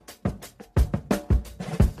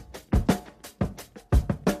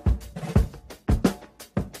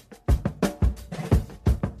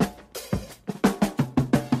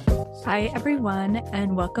Hi, everyone,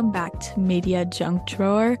 and welcome back to Media Junk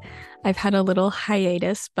Drawer. I've had a little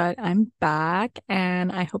hiatus, but I'm back,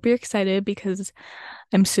 and I hope you're excited because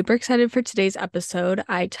I'm super excited for today's episode.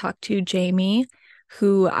 I talked to Jayme,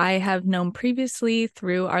 who I have known previously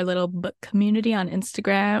through our little book community on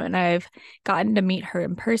Instagram, and I've gotten to meet her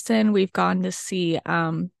in person. We've gone to see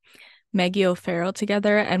Maggie O'Farrell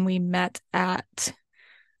together, and we met at,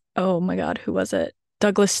 oh my God, who was it?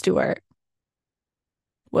 Douglas Stewart.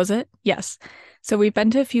 Was it? Yes. So we've been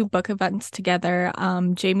to a few book events together.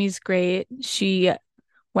 Jayme's great. She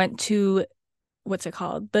went to what's it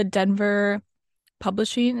called? The Denver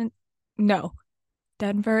Publishing? No,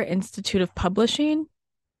 Denver Institute of Publishing.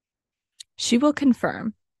 She will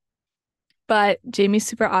confirm. But Jayme's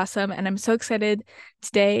super awesome, and I'm so excited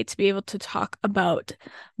today to be able to talk about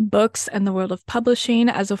books and the world of publishing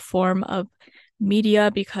as a form of media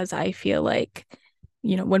because I feel like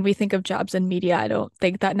when we think of jobs in media, I don't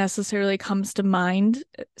think that necessarily comes to mind,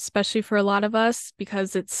 especially for a lot of us,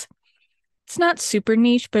 because it's not super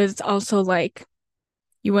niche, but it's also like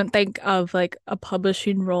you wouldn't think of like a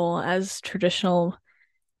publishing role as traditional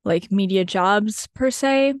like media jobs per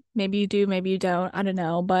se. Maybe you do, maybe you don't. I don't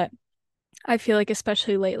know, but I feel like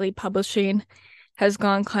especially lately, publishing has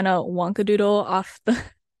gone kind of wonkadoodle off the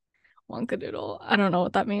Wonkadoodle. I don't know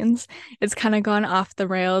what that means. It's kind of gone off the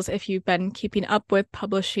rails. If you've been keeping up with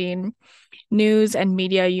publishing news and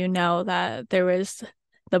media, you know that there was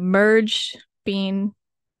the merge being,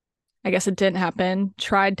 I guess it didn't happen,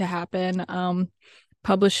 tried to happen.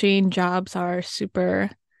 Publishing jobs are super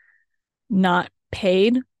not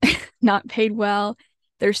paid, not paid well.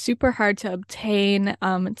 They're super hard to obtain.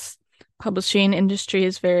 It's publishing industry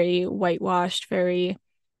is very whitewashed, very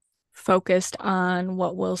focused on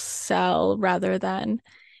what will sell rather than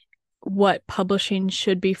what publishing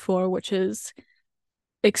should be for, which is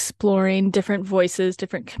exploring different voices,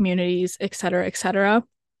 different communities, et cetera, et cetera.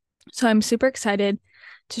 So I'm super excited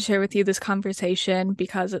to share with you this conversation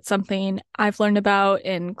because it's something I've learned about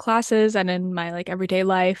in classes and in my like everyday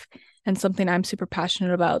life and something I'm super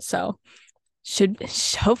passionate about. So should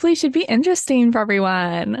hopefully should be interesting for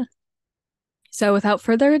everyone. So without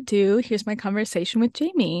further ado, here's my conversation with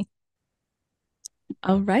Jayme.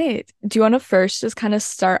 All right. Do you want to first just kind of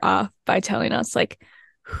start off by telling us like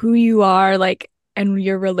who you are, like, and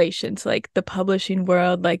your relation to like the publishing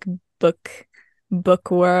world, like book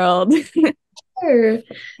world? Sure.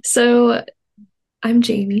 So I'm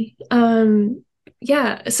Jayme.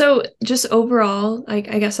 Yeah, so just overall, like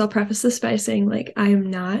I guess I'll preface this by saying like I am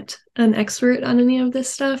not an expert on any of this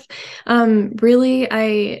stuff. Really,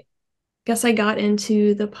 I guess I got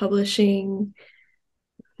into the publishing,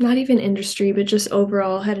 not even industry, but just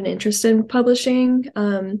overall had an interest in publishing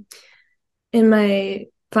in my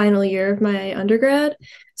final year of my undergrad.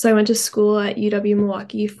 So I went to school at UW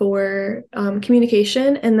Milwaukee for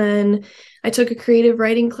communication, and then I took a creative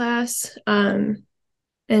writing class. And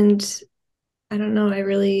I don't know, I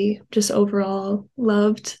really just overall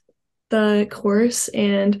loved the course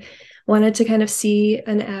and wanted to kind of see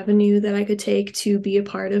an avenue that I could take to be a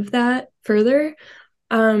part of that further.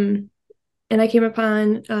 Um, and I came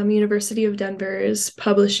upon University of Denver's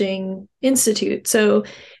Publishing Institute. So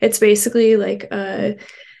it's basically like a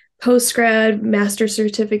post-grad master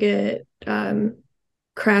certificate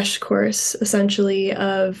crash course, essentially,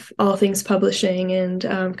 of all things publishing and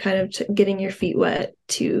kind of getting your feet wet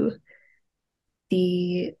to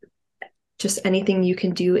the just anything you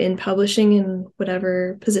can do in publishing in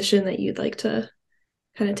whatever position that you'd like to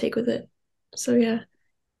kind of take with it. So yeah,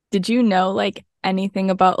 Did you know like anything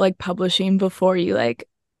about like publishing before you like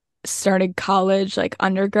started college, like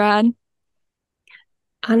undergrad?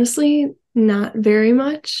 honestly, not very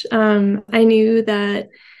much. I knew that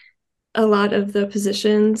a lot of the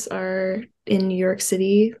positions are in New York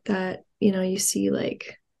City that, you see like,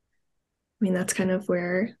 I mean, that's kind of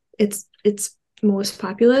where it's most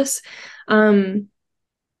populous. Um,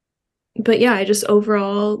 but yeah, I just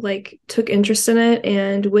overall like took interest in it.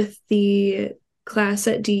 And with the class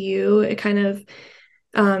at DU, it kind of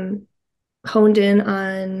um, honed in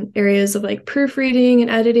on areas of like proofreading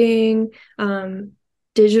and editing,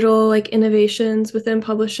 digital like innovations within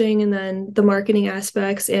publishing, and then the marketing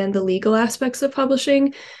aspects and the legal aspects of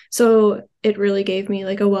publishing. So it really gave me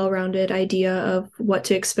like a well-rounded idea of what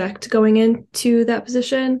to expect going into that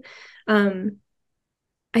position. Um,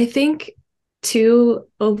 I think too,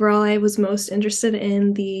 overall, I was most interested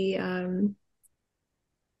in the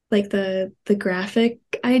like the graphic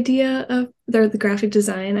idea of the graphic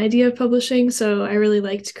design idea of publishing. So I really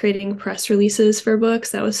liked creating press releases for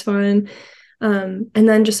books. That was fun. And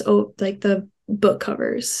then just like the book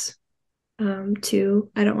covers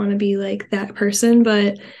too. I don't want to be like that person,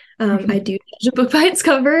 but I do judge a book by its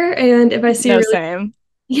cover, and if I see a No, really same.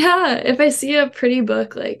 yeah, if I see a pretty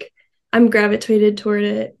book, like I'm gravitated toward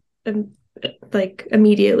it um, like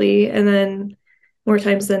immediately, and then more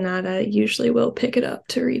times than not, I usually will pick it up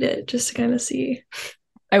to read it just to kind of see.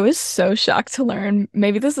 I was so shocked to learn,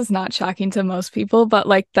 maybe this is not shocking to most people, but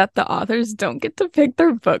like that the authors don't get to pick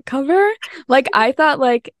their book cover. Like I thought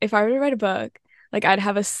like if I were to write a book, like I'd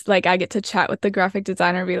have like I get to chat with the graphic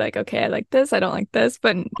designer and be like, okay, I like this, I don't like this,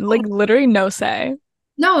 but like literally no say.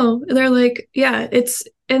 No, they're like, yeah,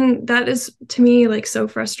 and that is to me like so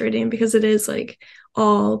frustrating because it is like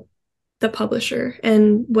all the publisher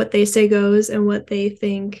and what they say goes and what they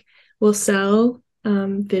think will sell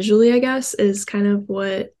visually, I guess, is kind of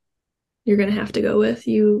what you're going to have to go with.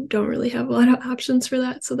 You don't really have a lot of options for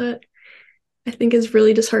that. So that I think is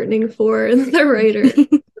really disheartening for the writer.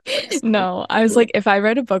 No, I was like, if I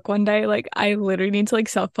write a book one day, like I literally need to like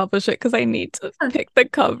self-publish it because I need to pick the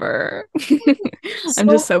cover. I'm So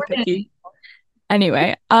just so picky.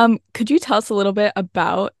 Anyway, could you tell us a little bit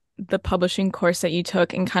about the publishing course that you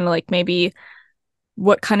took and kind of like maybe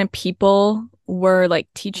what kind of people were like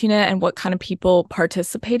teaching it and what kind of people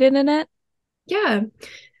participated in it? yeah.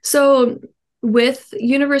 So with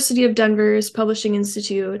University of Denver's Publishing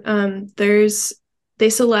Institute, they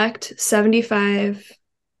select 75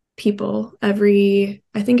 people every,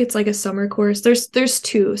 I think it's like a summer course. There's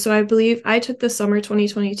two. So I believe I took the summer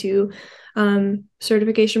 2022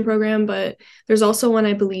 certification program, but there's also one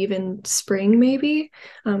I believe in spring maybe.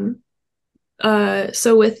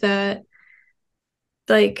 So with that,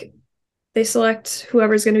 like they select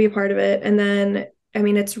whoever's going to be a part of it, and then I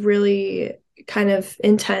mean it's really kind of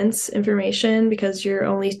intense information because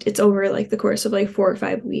it's over like the course of like 4 or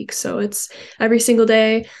 5 weeks, so it's every single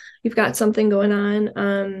day you've got something going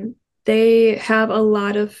on. They have a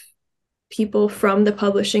lot of people from the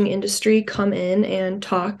publishing industry come in and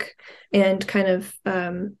talk and kind of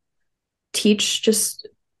teach just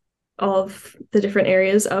all of the different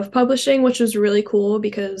areas of publishing, which was really cool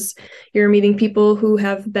because you're meeting people who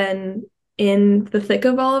have been in the thick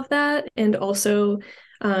of all of that. And also,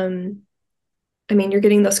 I mean, you're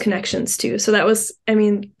getting those connections too. So that was, I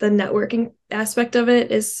mean, the networking aspect of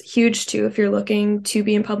it is huge too if you're looking to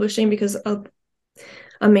be in publishing, because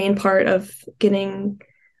a main part of getting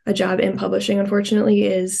a job in publishing, unfortunately,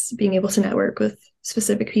 is being able to network with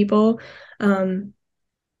specific people.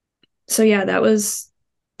 So yeah, that was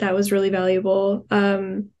really valuable.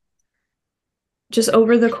 Just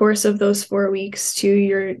over the course of those 4 weeks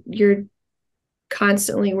too, you're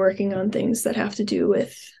constantly working on things that have to do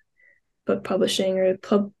with book publishing or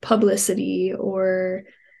publicity or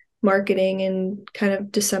marketing, and kind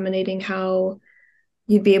of disseminating how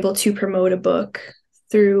you'd be able to promote a book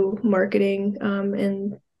through marketing,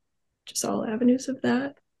 and just all avenues of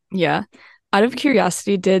that. Yeah. Out of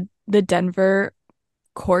curiosity, did the Denver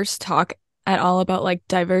course talk at all about like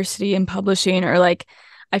diversity in publishing or like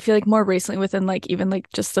I feel like more recently within like even like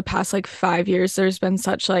just the past like 5 years, there's been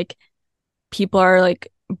such like people are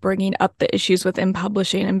like bringing up the issues within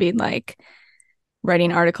publishing and being like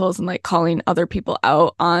writing articles and like calling other people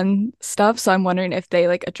out on stuff. So I'm wondering if they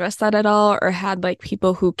like addressed that at all or had like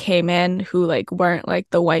people who came in who like weren't like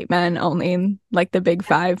the white men owning like the big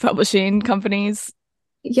five publishing companies.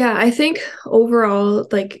 Yeah, I think overall,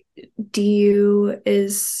 like DU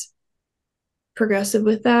is progressive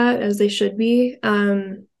with that as they should be.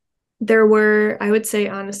 There were, I would say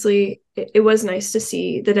honestly, it was nice to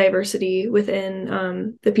see the diversity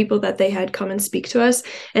within the people that they had come and speak to us,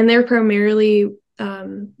 and they're primarily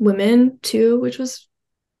women too, which was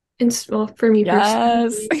well for me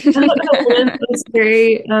Yes. personally, was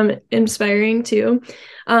very inspiring too.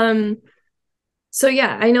 Um, so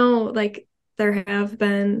yeah, I know like there has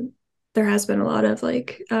been a lot of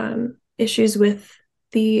like issues with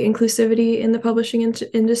the inclusivity in the publishing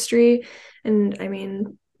industry, and I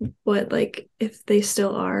mean what like if they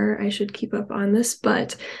still are, I should keep up on this,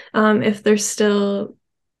 but if they're still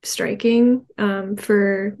striking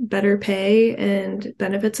for better pay and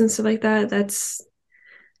benefits and stuff like that, that's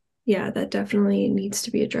yeah, that definitely needs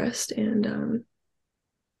to be addressed. And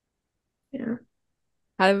yeah.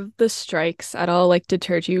 Have the strikes at all like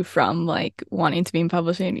deterred you from like wanting to be in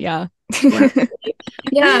publishing? Yeah. Yeah.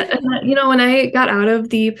 Yeah, and when I got out of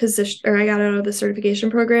the position, or I got out of the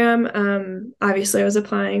certification program, obviously I was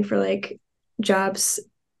applying for like jobs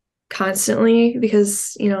constantly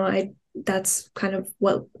because, I that's kind of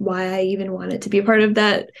why I even wanted to be a part of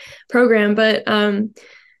that program. But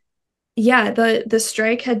yeah, the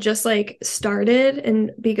strike had just like started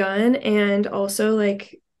and begun, and also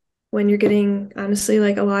like when you're getting honestly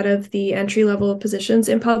like a lot of the entry level positions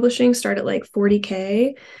in publishing start at like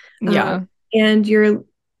 40K, um, Yeah. and you're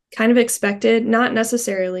kind of expected, not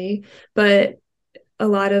necessarily, but a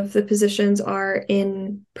lot of the positions are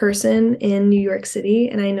in person in New York City.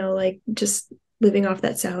 And I know like just living off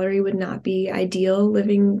that salary would not be ideal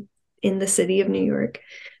living in the city of New York,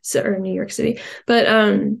 so or New York City. But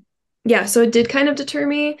yeah, so it did kind of deter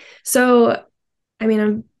me. So I mean,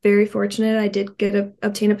 I'm very fortunate. I did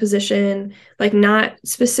obtain a position, like not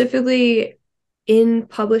specifically in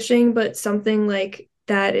publishing, but something like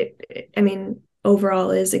that. I mean,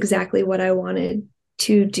 overall is exactly what I wanted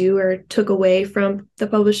to do or took away from the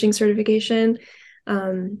publishing certification.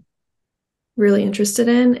 Um, really interested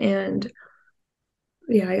in, and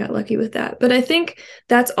yeah, I got lucky with that. But I think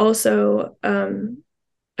that's also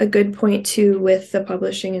a good point too with the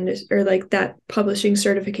publishing industry, or like that publishing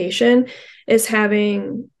certification, is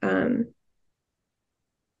having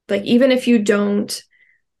like even if you don't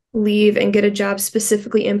leave and get a job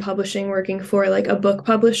specifically in publishing working for like a book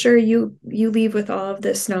publisher, you leave with all of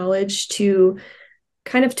this knowledge to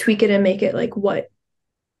kind of tweak it and make it like what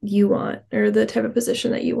you want or the type of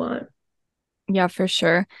position that you want. Yeah, for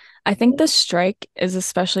sure. I think the strike is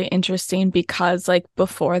especially interesting because like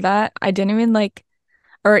before that, I didn't even like,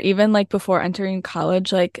 or even like before entering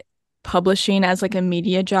college, like publishing as like a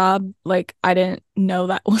media job, like I didn't know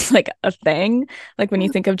that was like a thing. Like when you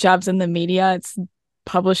think of jobs in the media, it's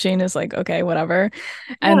publishing is like, okay, whatever.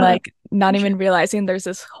 And Yeah, like not for sure. even realizing there's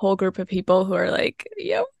this whole group of people who are like,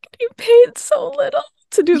 yeah, we're getting paid so little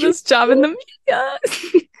to do this job in the media.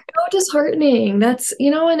 So disheartening. That's,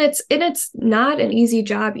 and it's not an easy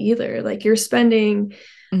job either. Like you're spending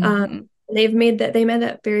hmm they made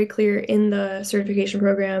that very clear in the certification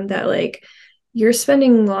program that like you're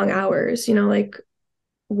spending long hours, like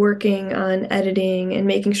working on editing and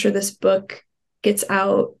making sure this book gets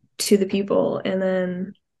out to the people. And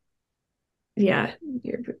then yeah,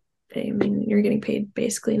 you're getting paid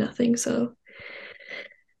basically nothing. So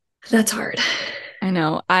that's hard. I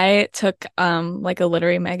know. I took like a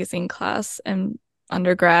literary magazine class in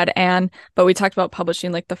undergrad and but we talked about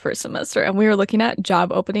publishing like the first semester and we were looking at job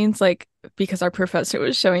openings like because our professor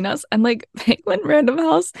was showing us and like Penguin Random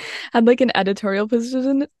House had like an editorial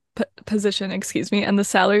position, excuse me, and the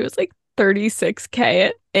salary was like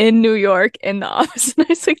 36K in New York in the office. And I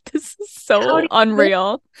was like, this is How so do you live?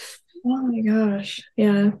 unreal. Oh my gosh.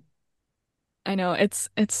 Yeah, I know it's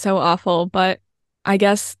so awful, but I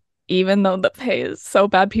guess even though the pay is so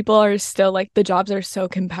bad, people are still like the jobs are so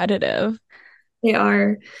competitive. they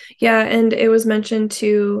are. Yeah, and it was mentioned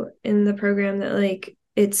too in the program that like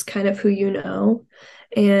it's kind of who you know.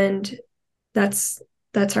 And that's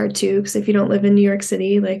that's hard too, because if you don't live in New York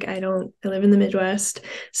City, like I live in the Midwest,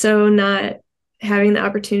 so not having the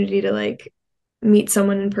opportunity to like meet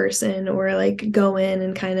someone in person or like go in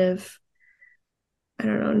and kind of, I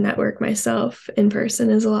don't know, network myself in person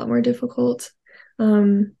is a lot more difficult.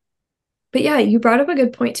 Um, but yeah, you brought up a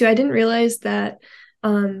good point too. I didn't realize that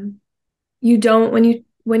um, you don't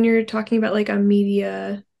when you're talking about like a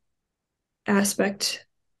media aspect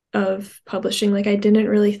of publishing, like I didn't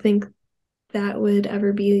really think that would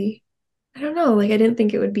ever be, I don't know, like I didn't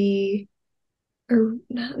think it would be or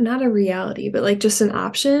not a reality, but like just an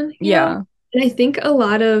option. Yeah, And I think a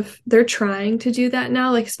lot of they're trying to do that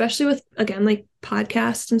now, like especially with again like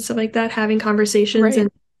podcasts and stuff like that, having conversations right.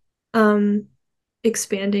 and um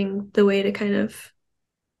expanding the way to kind of,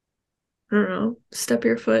 I don't know, step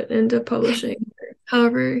your foot into publishing,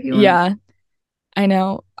 however you want. Yeah, I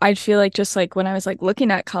know. I feel like just like when I was like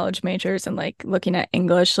looking at college majors and like looking at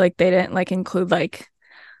English, like they didn't like include like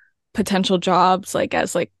potential jobs like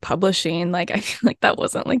as like publishing. Like I feel like that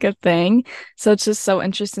wasn't like a thing. So it's just so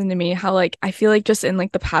interesting to me how like I feel like just in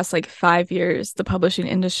like the past like 5 years, the publishing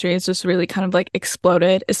industry has just really kind of like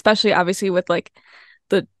exploded, especially obviously with like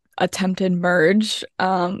the attempted merge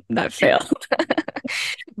that failed.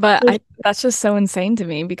 But I that's just so insane to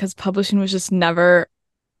me because publishing was just never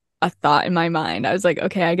a thought in my mind. I was like,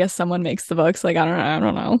 okay, I guess someone makes the books. Like, I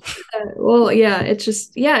don't know. Well, yeah, it's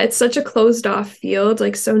just, yeah, it's such a closed off field,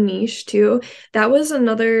 like so niche too. That was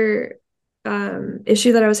another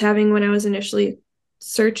issue that I was having when I was initially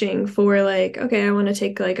searching for like, okay, I want to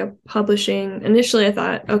take like a publishing. Initially, I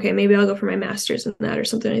thought, okay, maybe I'll go for my master's in that or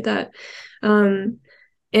something like that. Um,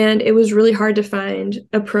 and it was really hard to find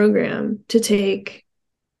a program to take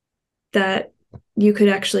that you could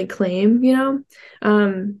actually claim.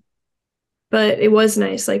 Um, but it was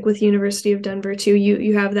nice like with University of Denver too,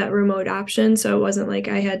 you have that remote option, so it wasn't like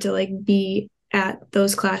I had to like be at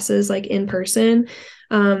those classes like in person.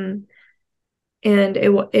 And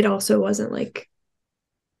it also wasn't like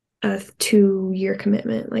a 2-year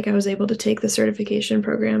commitment. Like I was able to take the certification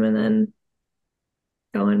program and then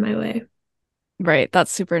go on my way. Right.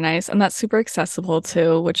 That's super nice. And that's super accessible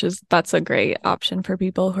too, that's a great option for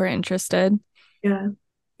people who are interested. Yeah,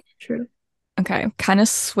 true. Okay, kind of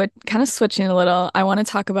switching a little. I want to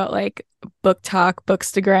talk about like book talk,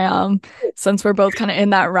 bookstagram, since we're both kind of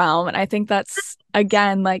in that realm. And I think that's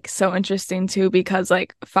again like so interesting too, because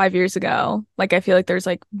like 5 years ago, like I feel like there's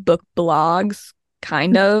like book blogs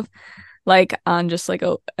kind of like on just like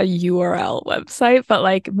a URL website, but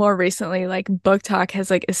like more recently, like book talk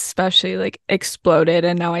has like especially like exploded.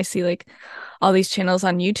 And now I see like all these channels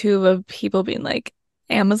on YouTube of people being like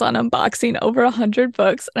Amazon unboxing over 100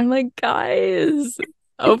 books. And I'm like, guys,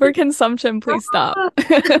 overconsumption, please stop.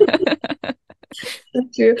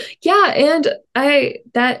 That's true. Yeah, and I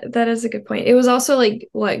that is a good point. It was also like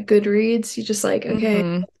what Goodreads, you just like, okay,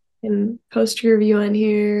 hmm and post your review on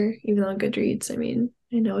here, even on Goodreads. I mean,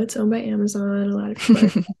 I know it's owned by Amazon. A lot of people are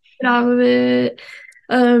get off of it.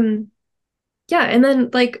 Um, yeah, and then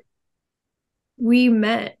like we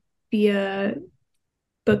met via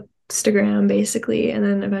Bookstagram basically, and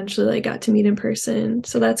then eventually like got to meet in person.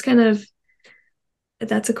 So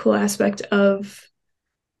that's a cool aspect of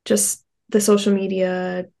just the social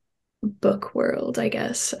media book world, I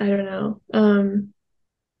guess. I don't know.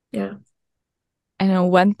 Yeah. I know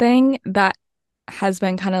one thing that has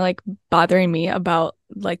been kind of like bothering me about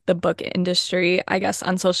like the book industry, I guess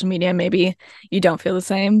on social media, maybe you don't feel the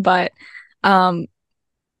same, but um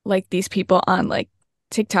like these people on like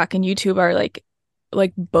TikTok and YouTube are like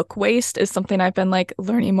book waste is something I've been like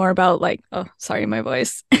learning more about like oh sorry my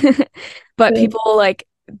voice but Yeah. people like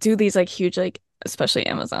do these like huge like especially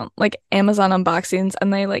Amazon unboxings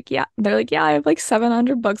and they're like yeah I have like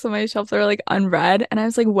 700 books on my shelf that are like unread and I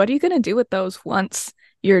was like what are you gonna do with those once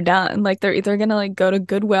you're done like they're either gonna like go to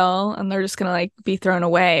Goodwill and they're just gonna like be thrown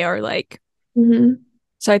away or like Hmm.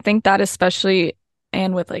 so I think that especially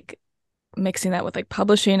and with like mixing that with like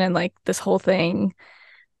publishing and like this whole thing.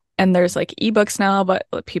 And there's like ebooks now, but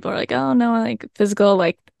people are like, oh no, I like physical.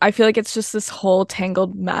 Like I feel like it's just this whole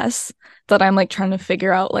tangled mess that I'm like trying to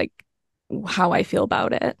figure out like how I feel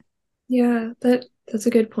about it. Yeah, that's a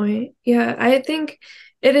good point. Yeah, I think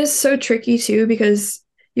it is so tricky too because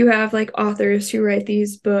you have like authors who write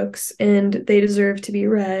these books and they deserve to be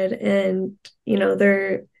read and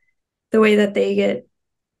they're the way that they get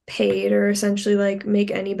paid or essentially like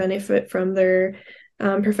make any benefit from their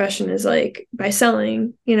profession is like by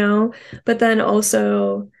selling, but then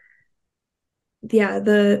also yeah,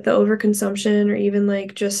 the overconsumption or even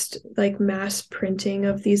like just like mass printing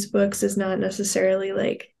of these books is not necessarily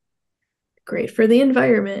like great for the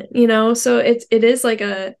environment, so it is like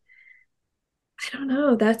a I don't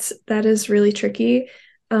know, that is really tricky.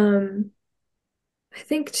 um I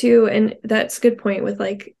think too, and that's a good point with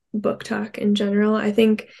like book talk in general. I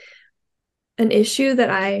think an issue that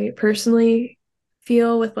I personally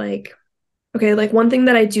feel with like okay, like one thing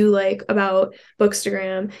that I do like about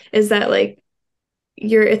Bookstagram is that like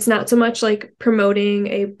it's not so much like promoting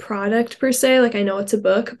a product per se, like I know it's a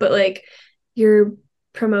book, but like you're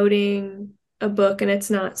promoting a book and it's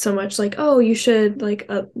not so much like oh you should like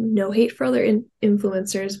no hate for other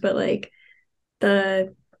influencers, but like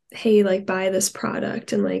the hey like buy this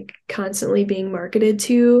product and like constantly being marketed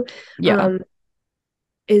to Yeah. um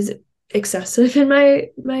is excessive in my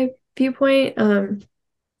viewpoint.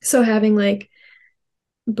 So having like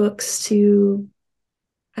books to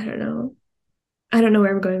I don't know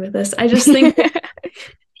where I'm going with this. I just think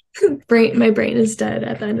my brain is dead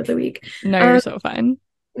at the end of the week. No, you're Um, so fine.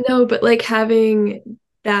 no, but like having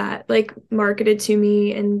that like marketed to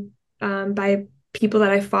me and by people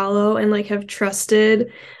that I follow and like have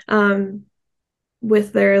trusted um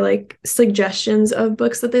with their like suggestions of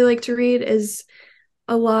books that they like to read is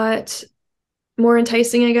a lot more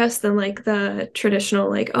enticing, I guess, than like the traditional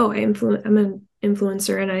like, oh, I'm an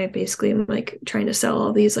influencer and I basically am like trying to sell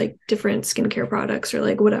all these like different skincare products or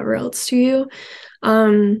like whatever else to you.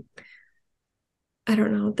 Um, I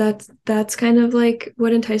don't know. That's kind of like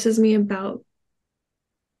what entices me about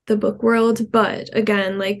the book world. But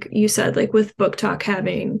again, like you said, like with Book Talk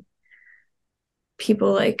having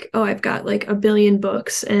people like, oh, I've got like a billion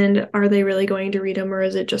books, and are they really going to read them, or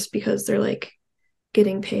is it just because they're like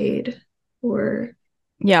getting paid? Or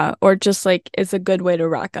Yeah, or just like it's a good way to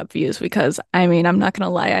rack up views because I mean, I'm not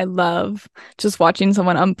gonna lie, I love just watching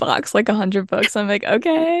someone unbox like 100 books. I'm like,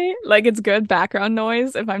 okay, like it's good background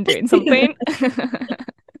noise if I'm doing yeah, something.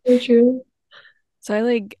 so true.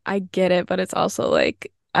 So I get it, but it's also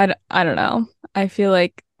like I don't know. I feel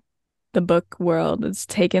like the book world is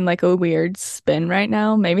taking like a weird spin right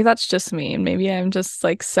now. Maybe that's just me, and maybe I'm just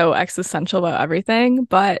like so existential about everything,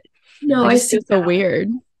 but No, I I just see feel so that. weird.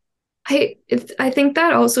 I think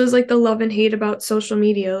that also is like the love and hate about social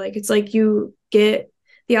media. Like it's like you get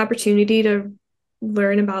the opportunity to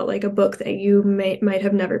learn about like a book that you might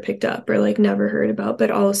have never picked up or like never heard about,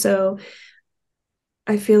 but also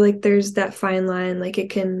I feel like there's that fine line. Like it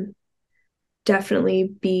can definitely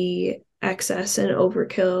be excess and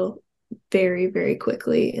overkill very, very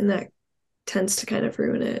quickly, and that tends to kind of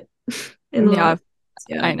ruin it in a lot Yeah, of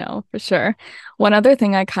yeah. I know for sure. One other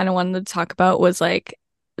thing I kind of wanted to talk about was like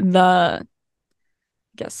the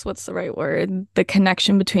guess what's the right word? The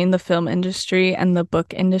connection between the film industry and the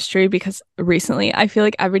book industry. Because recently I feel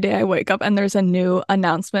like every day I wake up and there's a new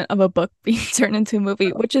announcement of a book being turned into a movie,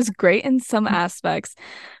 which is great in some aspects.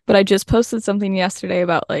 But I just posted something yesterday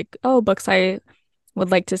about like, oh, books I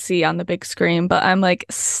would like to see on the big screen. But I'm like,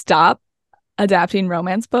 stop adapting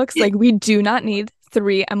romance books. Like, we do not need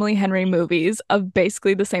three Emily Henry movies of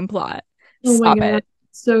basically the same plot. Oh my Stop God, it.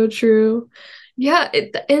 so true. Yeah,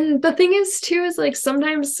 and the thing is too is like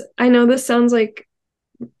sometimes I know this sounds like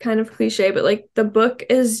kind of cliche, but like the book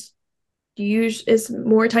is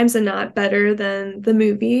more times than not better than the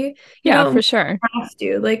movie. You Yeah, know, for sure. have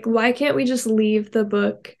to. Like, why can't we just leave the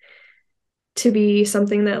book to be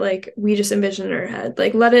something that like we just envision in our head?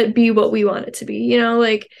 Like, let it be what we want it to be, you know,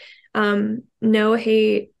 like no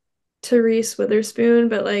hate to Reese Witherspoon,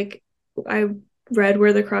 but like I read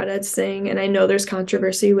Where the Crawdads Sing, and I know there's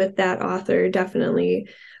controversy with that author, definitely.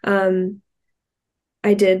 Um,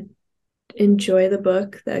 I did enjoy the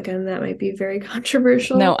book. Again, that might be very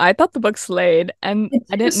No, controversial. I thought the book slayed, and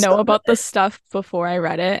It's I didn't just know so about the good. stuff before I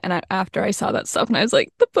read it. And after I saw that stuff, and I was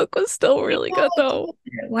like, the book was still really good, though.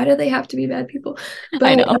 Why do they have to be bad people?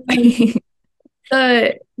 I But know.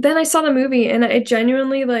 then I saw the movie and it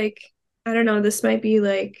genuinely like I don't know, this might be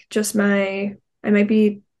like just my I might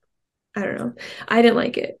be I don't know. I didn't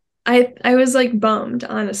like it. I was like bummed,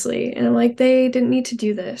 honestly. And I'm like, they didn't need to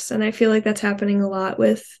do this. And I feel like that's happening a lot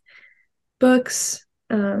with books.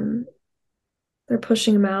 They're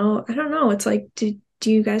pushing them out. I don't know. It's like, do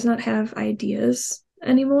you guys not have ideas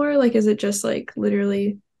anymore? Like, is it just like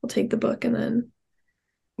literally we'll take the book and then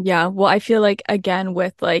Yeah, well, I feel like again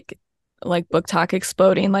with like book talk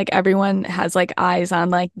exploding, like everyone has like eyes on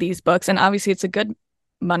like these books, and obviously it's a good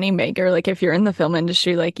money maker. Like if you're in the film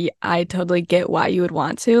industry, like I totally get why you would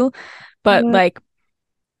want to, but yeah. like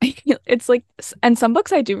it's like and some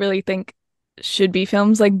books I do really think should be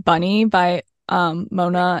films like Bunny by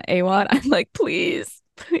Mona Awad. I'm like, please,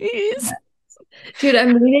 please Dude,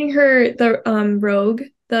 I'm reading her the Rogue,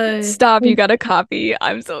 the stop. You got a copy.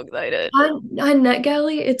 I'm so excited. on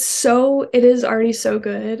NetGalley. It is already so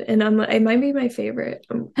good, and it might be my favorite.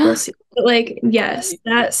 We'll see. But like, yes,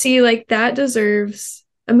 like that deserves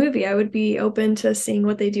a movie. I would be open to seeing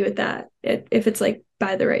what they do with that if it's like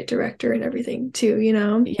by the right director and everything too, you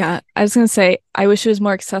know? Yeah, I was gonna say I wish it was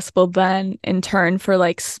more accessible then in turn for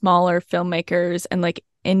like smaller filmmakers and like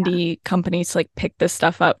indie companies to like pick this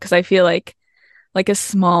stuff up because I feel like a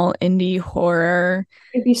small indie horror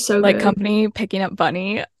It'd be so like good. company picking up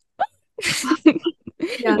Bunny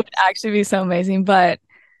Yeah, would actually be so amazing. But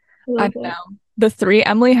I I love don't it. know. The three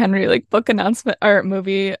Emily Henry like book announcement or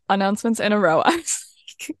movie announcements in a row. I was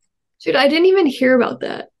like, Dude, I didn't even hear about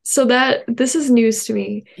that. So that this is news to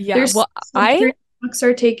me. yeah, There's well, so I three books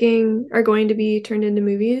are going to be turned into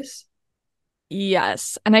movies.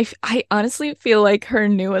 yes, and I honestly feel like her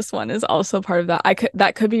newest one is also part of that.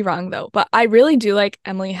 That could be wrong though, but I really do like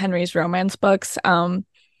Emily Henry's romance books.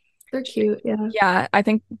 They're cute, yeah. Yeah, I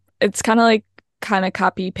think it's kind of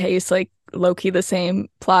copy paste like low key the same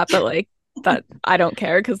plot, but like that I don't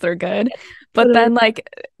care because they're good. But Literally. then like,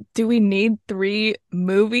 do we need three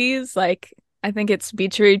movies? Like, I think it's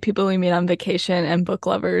Beach Read, People We Meet on Vacation, and Book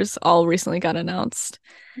Lovers all recently got announced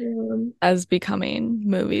as becoming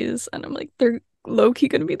movies, and I'm like, they're low key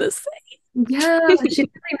gonna be the Yeah, same. she's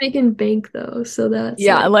really making bank though, so that's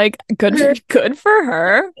Yeah, like like good for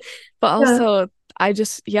her. But yeah. also I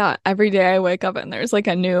just yeah, every day I wake up and there's like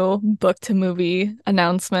a new book to movie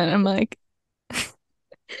announcement. I'm like,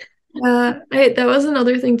 That was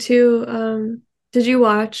another thing too. Did you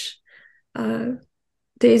watch uh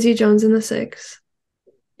Daisy Jones and the Six?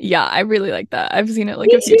 yeah, I really like that. I've seen it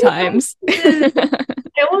like Me a few times. too.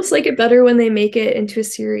 I almost like it better when they make it into a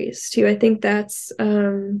series too. I think that's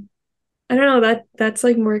I don't know, that's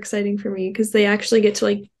like more exciting for me because they actually get to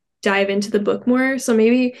like dive into the book more. So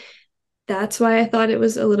maybe that's why I thought it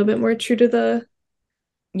was a little bit more true to the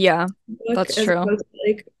Yeah, book that's as true. opposed to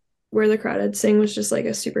like Where the Crawdads Sing was just like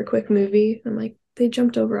a super quick movie. I'm like, they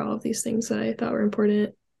jumped over all of these things that I thought were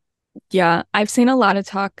important. Yeah, I've seen a lot of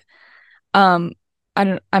talk. Um,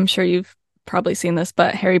 I'm sure you've probably seen this,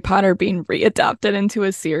 but Harry Potter being readapted into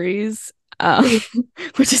a series.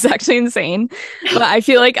 which is actually insane. But I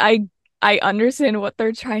feel like I understand what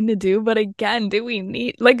they're trying to do, but again, do we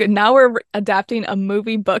need like now we're adapting a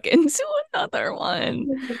movie book into another one?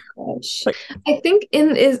 Oh my gosh. Like, I think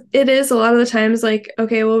in is it is a lot of the times like,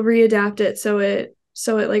 okay, we'll readapt it so it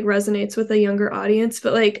like resonates with a younger audience,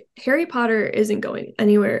 but like Harry Potter isn't going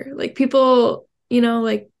anywhere. Like people,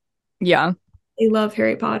 like yeah, they love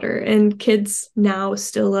Harry Potter and kids now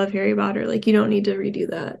still love Harry Potter. Like you don't need to redo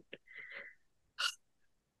that.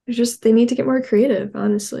 It's just they need to get more creative,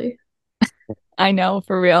 honestly. I know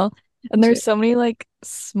for real. And there's so many like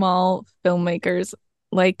small filmmakers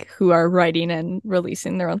like who are writing and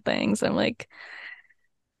releasing their own things. I'm like,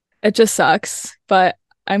 it just sucks, but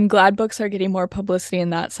I'm glad books are getting more publicity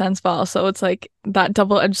in that sense, but also it's like that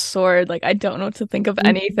double-edged sword. Like I don't know what to think of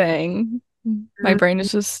anything. My brain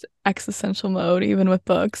is just existential mode, even with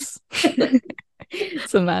books.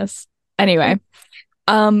 It's a mess. Anyway,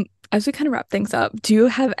 as we kind of wrap things up, do you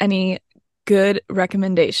have any good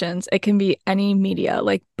recommendations? It can be any media,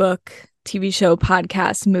 like book, TV show,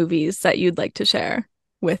 podcast, movies that you'd like to share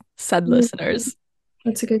with said listeners.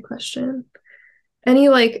 That's a good question. Any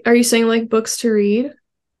like, are you saying like books to read?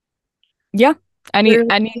 Yeah. Any Literally,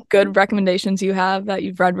 any good recommendations you have that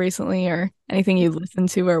you've read recently or anything you listened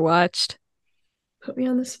to or watched? put me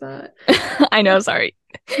on the spot. I know, sorry.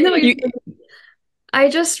 No, You I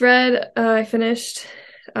just read, I finished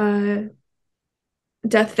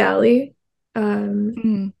Death Valley.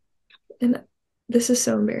 mm, And this is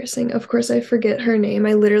so embarrassing. Of course, I forget her name.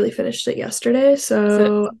 I literally finished it yesterday. is it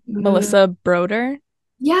So, Melissa Broder?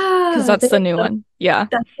 Because yeah, that's the new one. Yeah.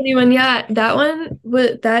 that's the new one. Yeah,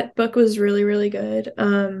 that book was really, really good.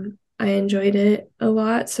 I enjoyed it a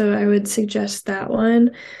lot, so I would suggest that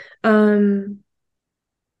one. Um,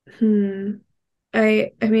 hmm.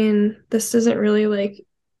 I mean, this doesn't really like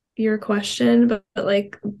your question, but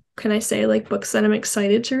like, can I say like books that I'm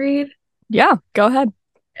excited to read? Yeah, go ahead.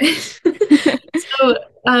 So,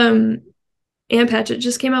 Ann Patchett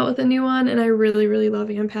just came out with a new one, and I really, really love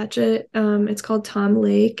Ann Patchett. It's called Tom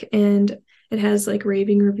Lake, and it has like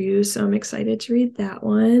raving reviews, so I'm excited to read that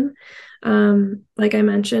one. Like I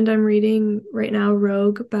mentioned, I'm reading right now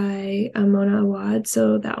Rogue by Mona Awad,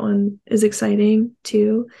 so that one is exciting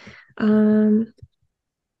too. I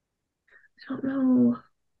don't know.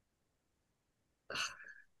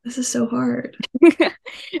 This is so hard.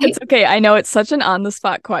 It's okay. I know it's such an on the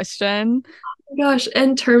spot question. Oh my gosh,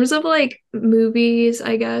 in terms of like movies,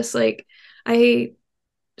 I guess like I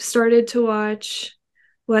started to watch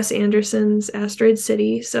Wes Anderson's Asteroid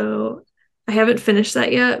City, so I haven't finished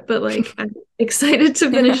that yet, but like I'm excited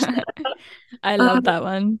to finish that. I Um, love that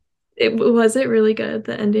one. was it really good,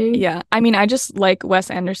 the ending? Yeah. I mean, I just like Wes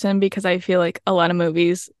Anderson because I feel like a lot of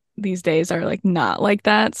movies these days are like not like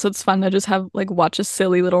that. So it's fun to just have like watch a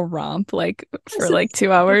silly little romp like for Yes, like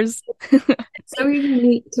 2 hours. it's so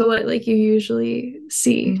unique to what like you usually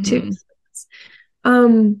see too. hmm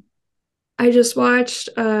Um, I just watched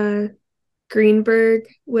Greenberg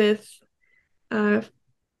with uh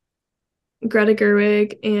Greta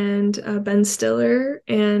Gerwig and Ben Stiller,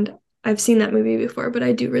 and I've seen that movie before, but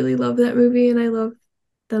I do really love that movie, and I love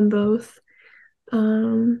them both.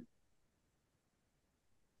 Um,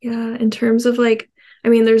 yeah, in terms of like, I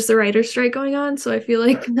mean, there's the writer's strike going on, so I feel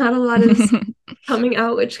like not a lot is coming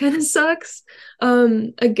out, which kind of sucks.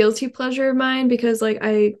 A guilty pleasure of mine because like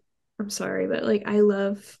I'm sorry, but like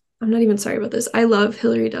I'm not even sorry about this. I love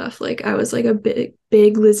Hilary Duff. Like I was like a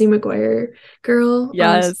big Lizzie McGuire girl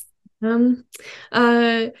on Yes. um,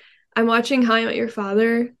 uh, I'm watching How I Met Your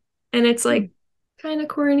Father, and it's Hmm. like kind of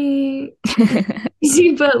corny, and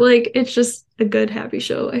easy, but like it's just a good happy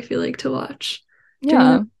show. I feel like to watch during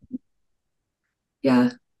Yeah.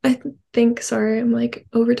 yeah. Think sorry, I'm like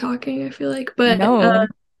over talking. I feel like, but No.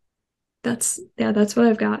 that's what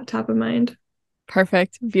I've got top of mind.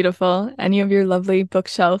 Perfect. Beautiful. And you have your lovely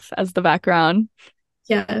bookshelf as the background.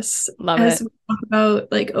 Yes, Love as it. we talk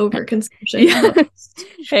about like overconsumption, Yeah.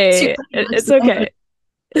 Hey, super it's nice about okay. it.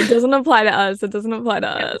 It doesn't apply to us. It doesn't apply to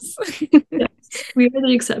Yes, us. yes, we are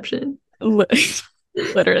the exception. Li-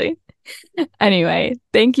 Literally. Anyway,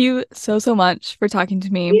 thank you so, so much for talking to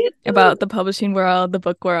me about the publishing world, the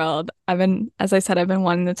book world. As I said, I've been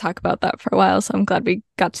wanting to talk about that for a while, so I'm glad we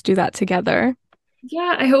got to do that together.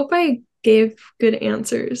 Yeah, I hope I gave good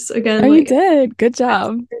answers. No, Again, you like did. Good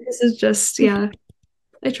job. this is just, yeah,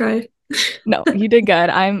 I tried. No, you did good.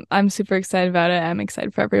 I'm super excited about it. I'm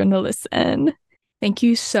excited for everyone to listen. Thank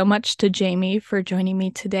you so much to Jayme for joining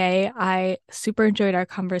me today. I super enjoyed our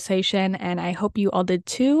conversation and I hope you all did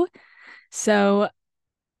too. So,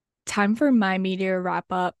 time for my media wrap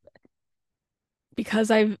up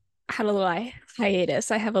because had a little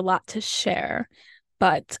hiatus. I have a lot to share,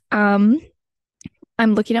 but I'm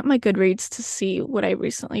looking at my Goodreads to see what I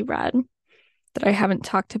recently read that I haven't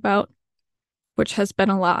talked about, which has been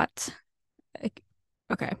a lot. Like,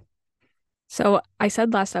 okay. So I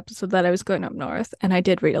said last episode that I was going up north, and I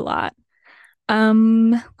did read a lot.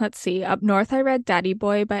 Let's see. Up north, I read Daddy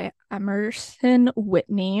Boy by Emerson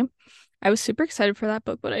Whitney. I was super excited for that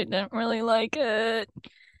book, but I didn't really like it.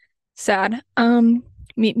 Sad.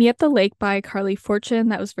 Meet Me at the Lake by Carly Fortune.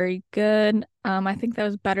 That was very good. I think that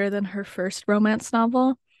was better than her first romance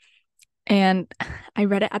novel. And I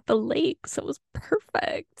read it at the lake, so it was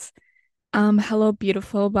perfect. Hello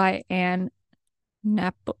Beautiful by Anne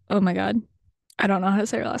Nap. Oh my God. I don't know how to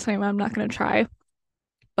say her last name. I'm not gonna try.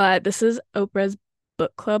 But this is Oprah's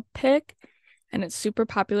book club pick, and it's super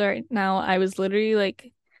popular right now. I was literally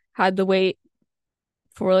like had to wait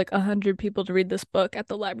for like 100 people to read this book at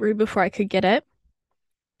the library before I could get it.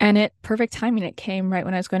 And it perfect timing. It came right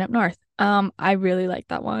when I was going up north. I really like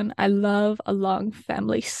that one. I love a long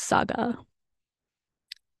family saga.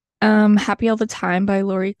 Happy All the Time by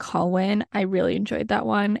Lori Colwin. I really enjoyed that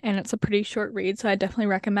one, and it's a pretty short read, so I definitely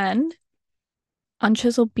recommend. On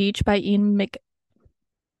Chisel Beach by Ian Mc.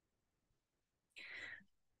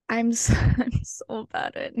 I'm so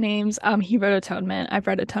bad at names. He wrote Atonement. I've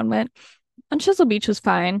read Atonement. On Chisel Beach was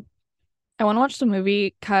fine. I want to watch the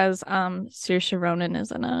movie because Saoirse Ronan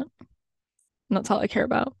is in it. And that's all I care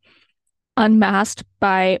about. Unmasked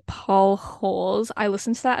by Paul Holes. I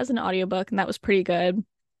listened to that as an audiobook, and that was pretty good.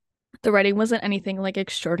 The writing wasn't anything like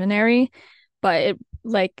extraordinary, but it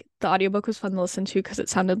like the audiobook was fun to listen to because it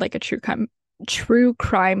sounded like a true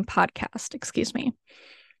crime podcast, excuse me.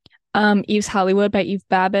 Eve's Hollywood by Eve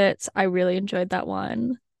Babbitt. I really enjoyed that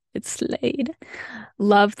one. It slayed.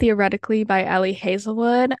 Love Theoretically by Ellie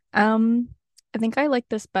Hazelwood. I think I like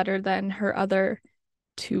this better than her other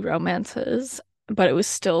two romances, but it was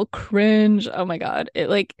still cringe. Oh my God. It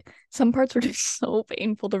like some parts were just so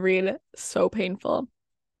painful to read, so painful.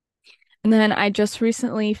 And then I just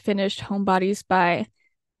recently finished Homebodies by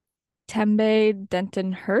Tembe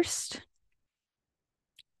Denton Hurst.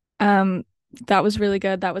 Um, that was really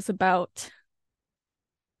good. That was about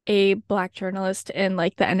a black journalist in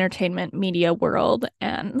like the entertainment media world,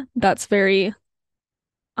 and that's very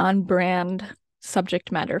on brand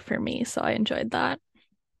subject matter for me, so I enjoyed that.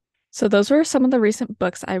 So those were some of the recent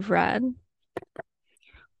books I've read.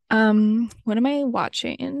 What am I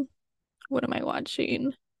watching? What am I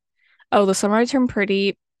watching? Oh, The Summer I Turned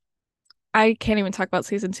Pretty. I can't even talk about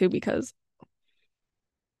season two because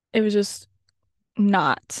it was just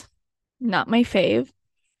not not my fave.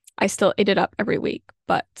 I still ate it up every week,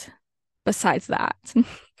 but besides that,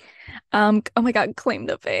 oh my God, Claim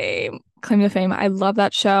to Fame. Claim to Fame. I love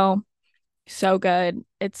that show. So good.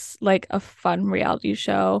 It's like a fun reality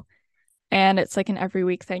show, and it's like an every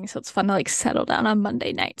week thing, so it's fun to like settle down on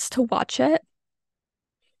Monday nights to watch it.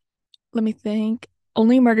 Let me think.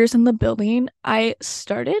 Only Murders in the Building. I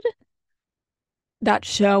started that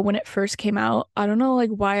show when it first came out. I don't know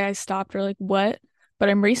like why I stopped or like what, but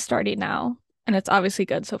I'm restarting now, and it's obviously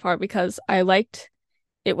good so far because I liked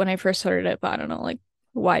it when I first started it, but I don't know like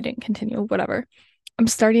why I didn't continue, whatever. I'm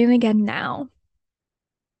starting again now.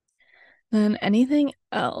 Then anything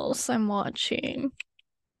else I'm watching?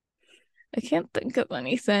 I can't think of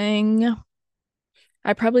anything.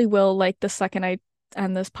 I probably will like the second I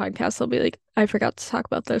end this podcast, I'll be like, I forgot to talk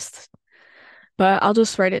about this, but I'll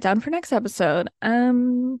just write it down for next episode.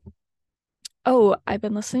 Oh, I've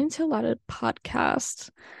been listening to a lot of podcasts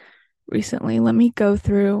recently. Let me go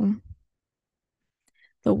through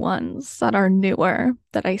the ones that are newer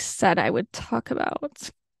that I said I would talk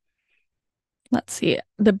about. Let's see.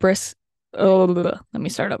 Let me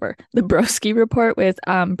start over. The Broski Report with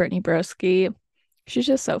Brittany Broski. She's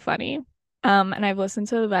just so funny. And I've listened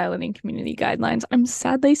to the Violating Community Guidelines. I'm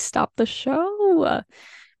sad they stopped the show,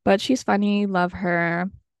 but she's funny. Love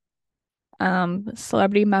her.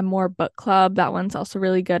 Celebrity Memoir Book Club. That one's also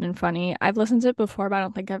really good and funny. I've listened to it before, but I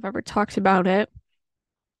don't think I've ever talked about it.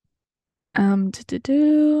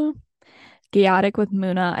 Do Chaotic with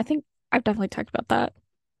Muna. I think I've definitely talked about that.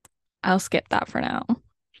 I'll skip that for now.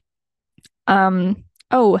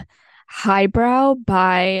 Oh, Highbrow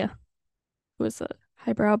by who was it?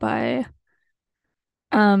 Highbrow by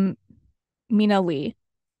um Mina Lee.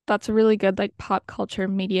 That's a really good like pop culture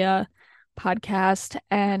media podcast,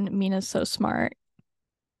 and Mina's so smart.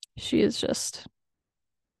 She is just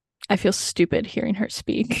I feel stupid hearing her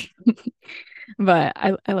speak. But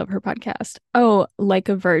I love her podcast. Oh, Like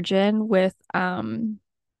a Virgin with Fran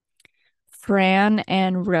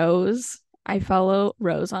and Rose. I follow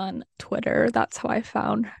Rose on Twitter. That's how I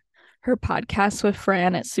found her podcast with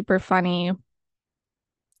Fran. It's super funny.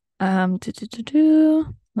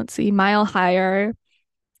 Let's see, Mile Higher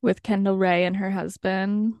with Kendall Ray and her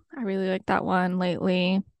husband. I really like that one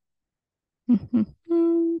lately.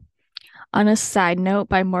 On a side note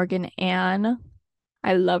by Morgan Ann.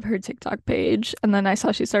 I love her TikTok page. And then I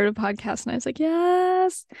saw she started a podcast and I was like,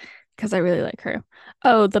 yes, because I really like her.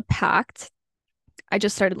 Oh, The Pact. I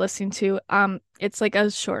just started listening to. It's like a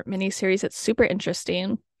short mini series. It's super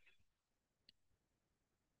interesting.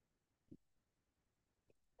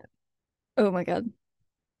 Oh my God.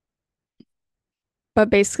 But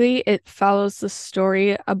basically it follows the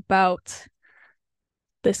story about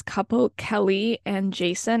this couple, Kelly and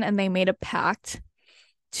Jason, and they made a pact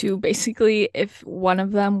to basically, if one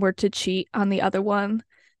of them were to cheat on the other one,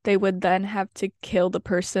 they would then have to kill the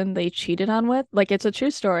person they cheated on with. Like it's a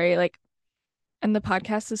true story. Like, and the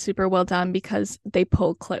podcast is super well done because they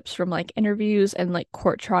pull clips from like interviews and like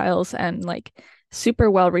court trials and like super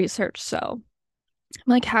well researched. So I'm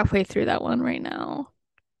like halfway through that one right now.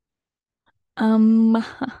 Um,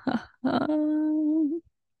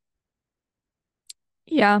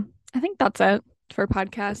 yeah, I think that's it for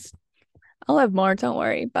podcasts. I'll have more, don't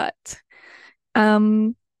worry, but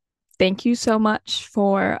um thank you so much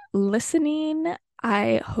for listening.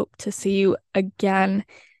 I hope to see you again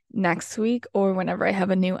next week or whenever I have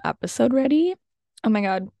a new episode ready. Oh my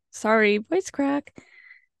God, sorry, voice crack.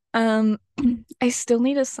 Um, I still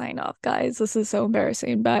need to sign off, guys. This is so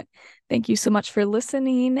embarrassing, but thank you so much for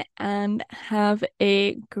listening and have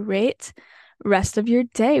a great rest of your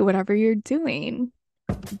day, whatever you're doing.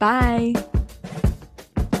 Bye.